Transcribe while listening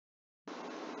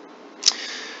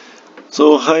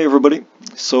So hi everybody.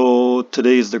 So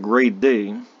today is the great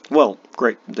day. Well,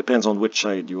 great, depends on which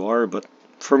side you are, but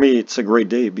for me it's a great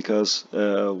day because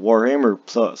Warhammer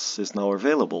Plus is now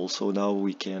available, so now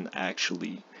we can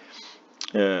actually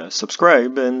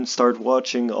subscribe and start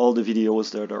watching all the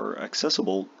videos that are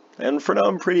accessible. And for now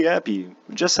I'm pretty happy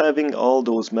just having all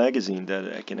those magazines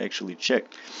that I can actually check.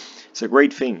 It's a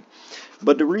great thing.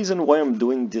 But the reason why I'm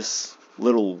doing this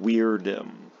little weird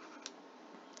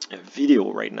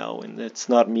video right now, and it's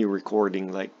not me recording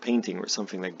like painting or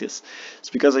something like this. It's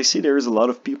because I see there's a lot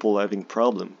of people having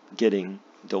problem getting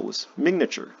those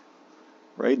miniature,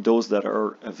 right? Those that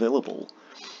are available.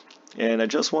 And I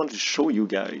just wanted to show you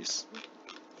guys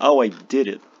how I did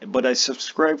it. But I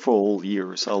subscribed for a whole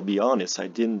year, so I'll be honest, I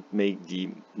didn't make the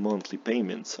monthly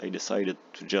payments. I decided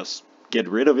to just get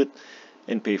rid of it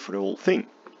and pay for the whole thing.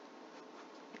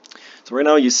 So right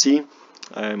now you see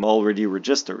I'm already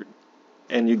registered.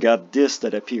 And you got this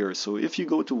that appears. So if you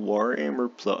go to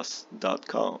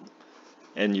warhammerplus.com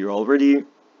and you're already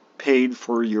paid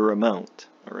for your amount,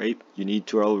 alright, you need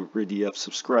to already have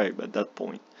subscribed at that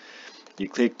point. You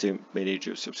click to manage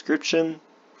your subscription.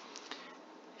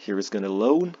 Here it's going to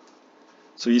load.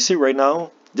 So you see right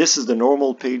now, this is the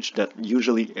normal page that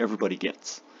usually everybody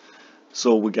gets.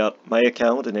 So we got my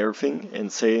account and everything,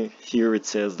 and say here it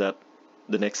says that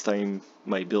the next time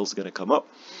my bill's going to come up.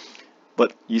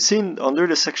 But you see under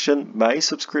the section My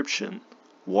Subscription,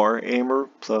 Warhammer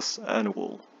Plus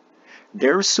Annual,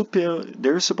 there's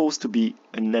supposed to be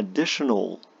an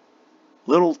additional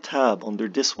little tab under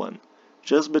this one,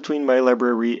 just between My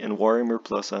Library and Warhammer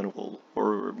Plus Annual,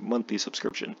 or monthly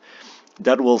subscription,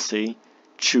 that will say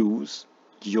choose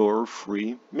your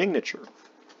free miniature.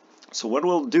 So what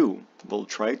we'll do, we'll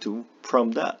try to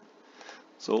prompt that.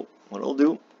 So what I'll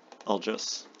do, I'll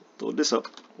just load this up,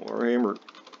 Warhammer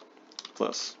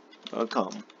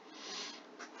plus.com,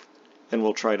 and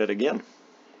we'll try that again.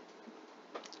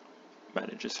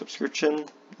 Manage a subscription.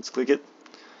 Let's click it.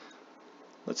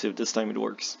 Let's see if this time it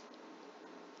works.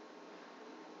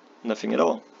 Nothing at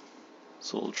all.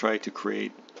 So we'll try to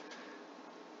create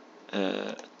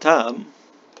a tab,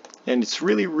 and it's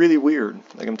really weird,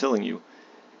 like I'm telling you.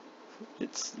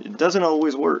 It doesn't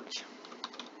always work.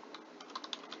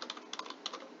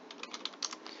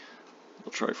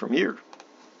 We'll try from here.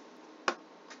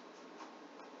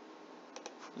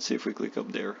 Let's see if we click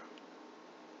up there.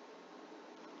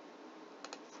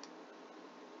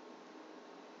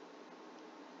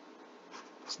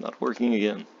 It's not working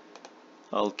again.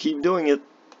 I'll keep doing it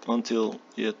until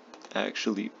it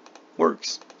actually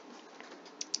works.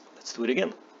 Let's do it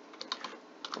again.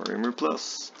 Warhammer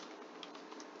Plus.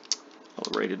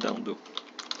 I'll write it down though.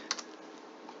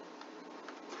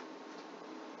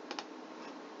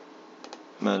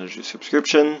 Manage your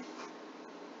subscription.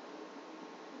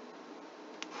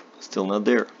 Still not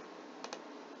there.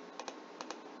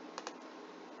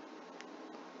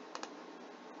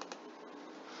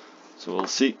 So we'll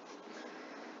see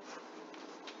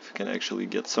if we can actually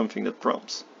get something that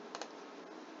prompts.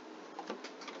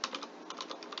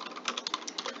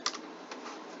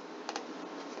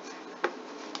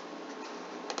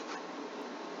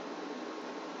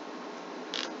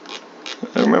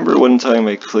 I remember one time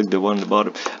I clicked the one at the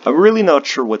bottom. I'm really not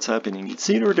sure what's happening. It's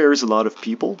either there's a lot of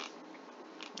people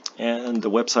and the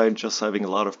website just having a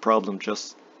lot of problems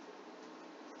just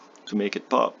to make it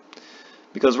pop.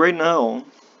 Because right now,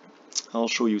 I'll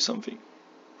show you something.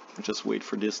 Just wait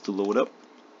for this to load up.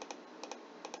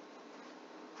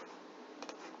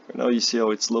 Right now you see how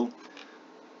it's low.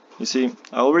 You see,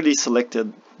 I already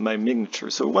selected my miniature.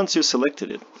 So once you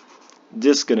selected it,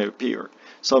 this is gonna appear.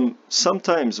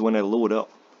 Sometimes when I load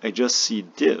up, I just see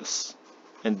this,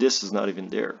 and this is not even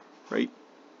there, right?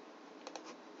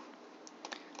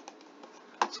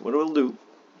 So what we'll do,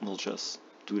 we'll just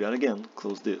do that again.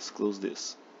 Close this, close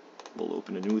this. We'll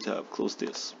open a new tab, close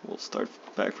this. We'll start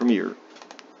back from here.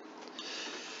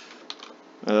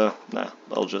 Nah,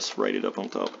 I'll just write it up on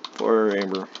top.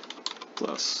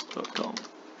 warhammerplus.com.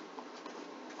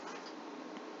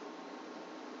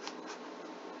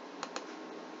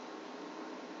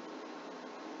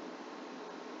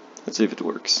 Let's see if it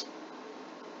works.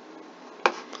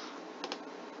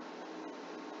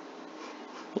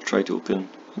 We'll try to open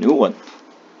a new one.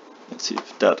 Let's see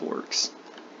if that works.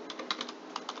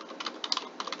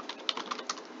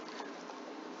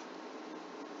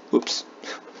 Whoops.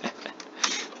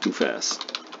 Too fast.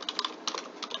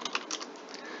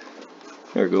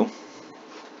 There we go.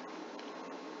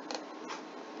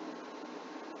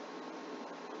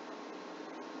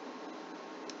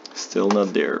 Still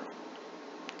not there.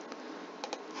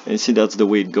 And you see that's the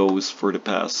way it goes for the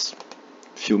past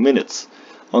few minutes.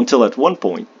 Until at one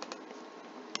point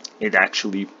it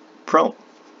actually prompt.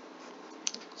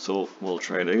 So we'll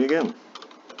try that again.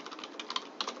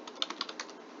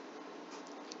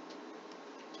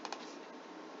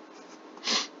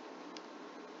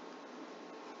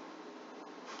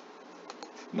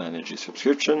 Manage your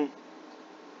subscription.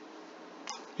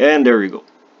 And there you go.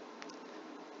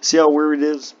 See how weird it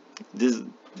is?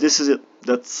 This is it.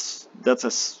 That's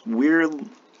as weird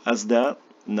as that.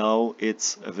 Now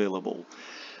it's available.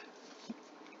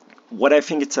 What I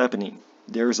think it's happening,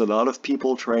 there's a lot of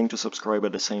people trying to subscribe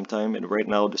at the same time, and right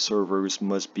now the servers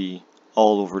must be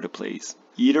all over the place.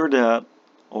 Either that,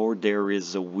 or there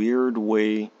is a weird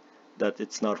way that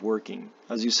it's not working.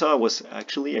 As you saw, was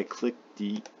actually I clicked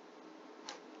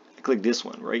this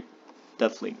one, right?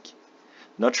 That link.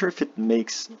 Not sure if it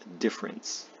makes a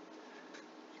difference.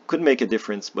 It could make a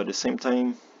difference, but at the same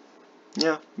time,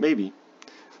 yeah, maybe.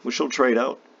 We shall try it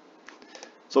out.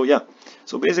 So yeah,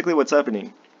 so basically what's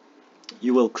happening,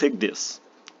 you will click this,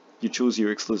 you choose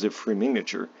your exclusive free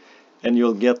miniature, and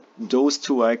you'll get those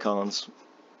two icons,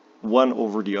 one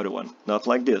over the other one. Not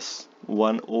like this,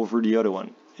 one over the other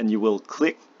one. And you will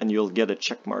click and you'll get a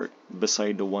check mark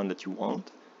beside the one that you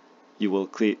want. You will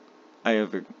click, I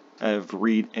have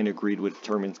read and agreed with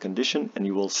terms and condition, and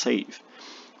you will save.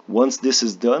 Once this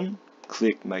is done,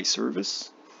 click my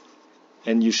service,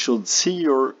 and you should see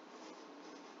your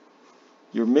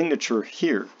miniature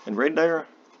here, and right there,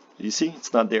 you see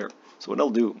it's not there. So what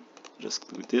I'll do,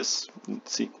 just do this.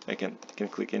 See, I can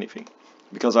click anything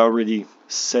because I already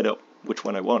set up which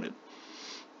one I wanted.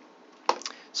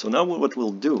 So now what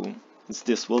we'll do is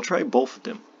this. We'll try both of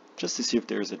them just to see if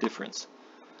there's a difference.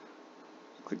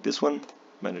 Click this one,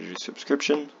 manage your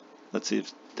subscription. Let's see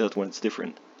if that one's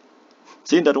different.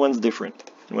 See, that one's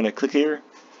different. And when I click here,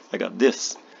 I got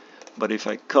this. But if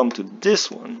I come to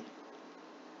this one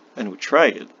and we try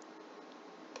it,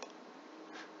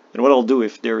 and what I'll do,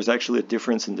 if there is actually a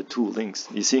difference in the two links,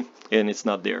 you see, and it's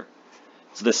not there.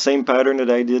 It's the same pattern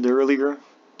that I did earlier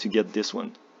to get this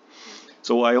one.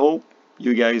 So I hope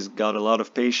you guys got a lot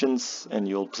of patience and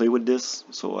you'll play with this.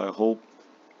 So I hope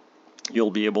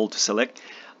you'll be able to select.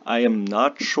 I am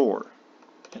not sure,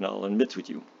 and I'll admit with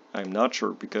you, I'm not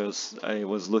sure because I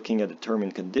was looking at the term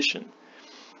and condition,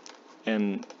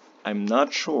 and I'm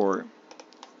not sure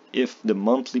if the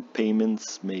monthly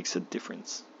payments makes a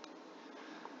difference.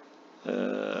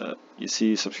 You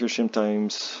see, subscription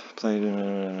times applied.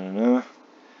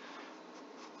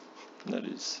 That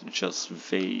is just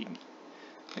vague.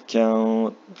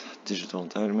 Account, digital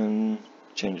entitlement,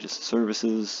 changes to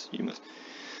services. You must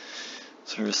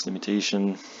service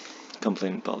limitation,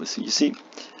 complaint policy. You see,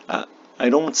 I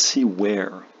don't see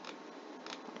where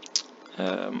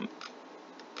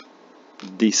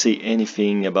they say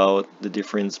anything about the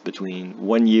difference between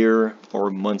 1 year or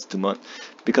month to month,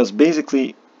 because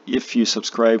basically if you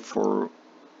subscribe for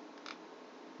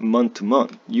month to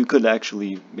month, you could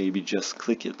actually maybe just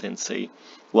click it and say,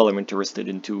 well, I'm interested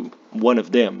into one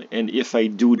of them, and if I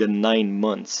do the 9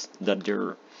 months that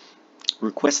they're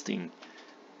requesting,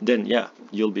 then yeah,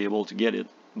 you'll be able to get it.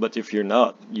 But if you're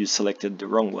not, you selected the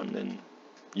wrong one, then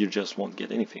you just won't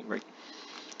get anything, right?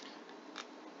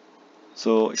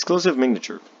 So exclusive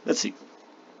miniature, let's see.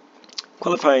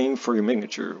 Qualifying for your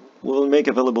miniature will make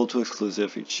available to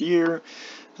exclusive each year.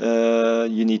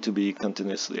 You need to be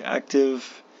continuously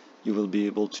active. You will be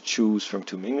able to choose from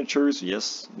 2 miniatures.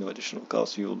 Yes, no additional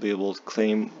cost. You will be able to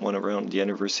claim one around the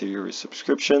anniversary of your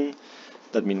subscription.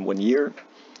 That means 1 year.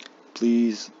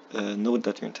 Please note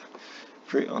that your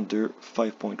free under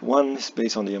 5.1 is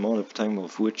based on the amount of time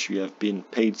of which you have been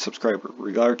paid subscriber,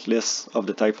 regardless of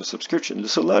the type of subscription.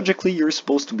 So logically, you're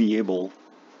supposed to be able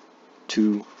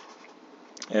to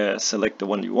select the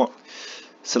one you want.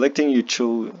 Selecting your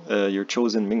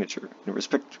chosen miniature. In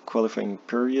respect to qualifying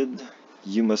period,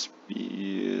 you must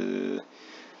be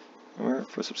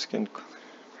for subsequent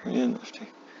period after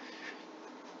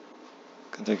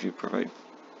contact you provide.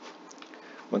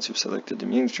 Once you've selected the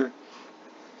miniature,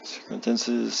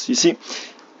 circumstances. You see,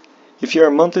 if you are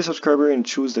a monthly subscriber and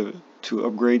choose to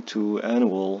upgrade to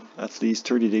annual at least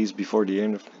 30 days before the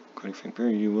end of the qualifying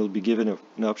period, you will be given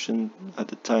an option at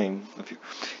the time of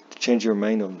to change your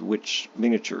mind on which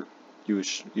miniature you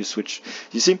switch.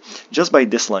 You see, just by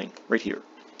this line right here.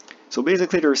 So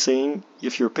basically they're saying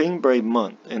if you're paying by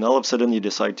month and all of a sudden you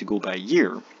decide to go by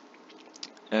year,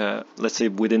 let's say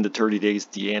within the 30 days,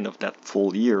 the end of that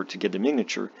full year, to get the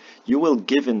miniature, you will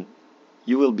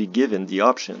be given the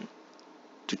option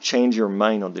to change your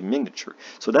mind on the miniature.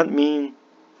 So that means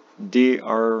they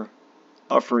are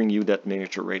offering you that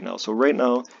miniature right now. So right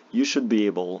now you should be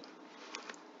able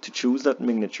to choose that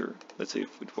miniature. Let's see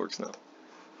if it works now.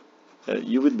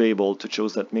 You would be able to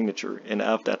choose that miniature and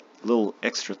have that little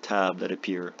extra tab that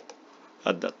appear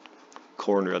at that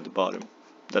corner at the bottom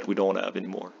that we don't have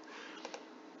anymore.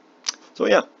 So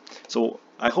yeah, so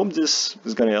I hope this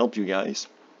is gonna help you guys,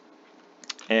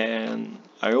 and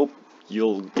I hope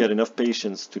you'll get enough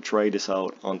patience to try this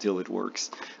out until it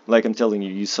works. Like I'm telling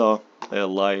you, you saw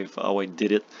live how I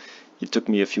did it. It took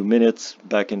me a few minutes,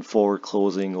 back and forth,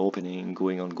 closing, opening,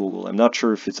 going on Google. I'm not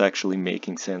sure if it's actually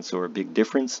making sense or a big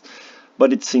difference,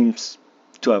 but it seems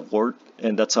to have worked,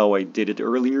 and that's how I did it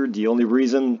earlier. The only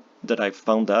reason that I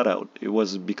found that out, it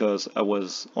was because I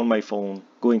was on my phone,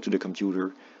 going to the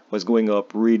computer, was going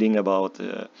up, reading about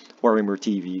Warhammer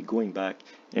TV, going back,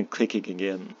 and clicking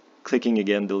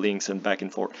again the links and back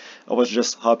and forth. I was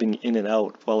just hopping in and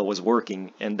out while I was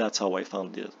working, and that's how I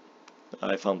found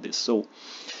this. So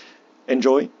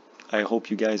enjoy. I hope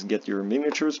you guys get your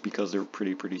miniatures because they're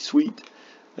pretty sweet.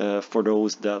 For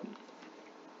those that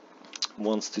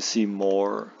wants to see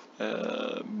more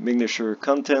miniature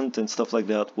content and stuff like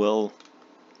that, well,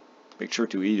 make sure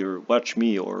to either watch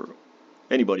me or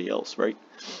anybody else, right?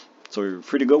 So you're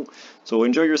free to go. So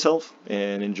enjoy yourself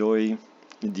and enjoy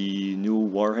the new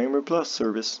Warhammer Plus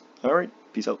service. Alright,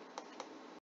 peace out.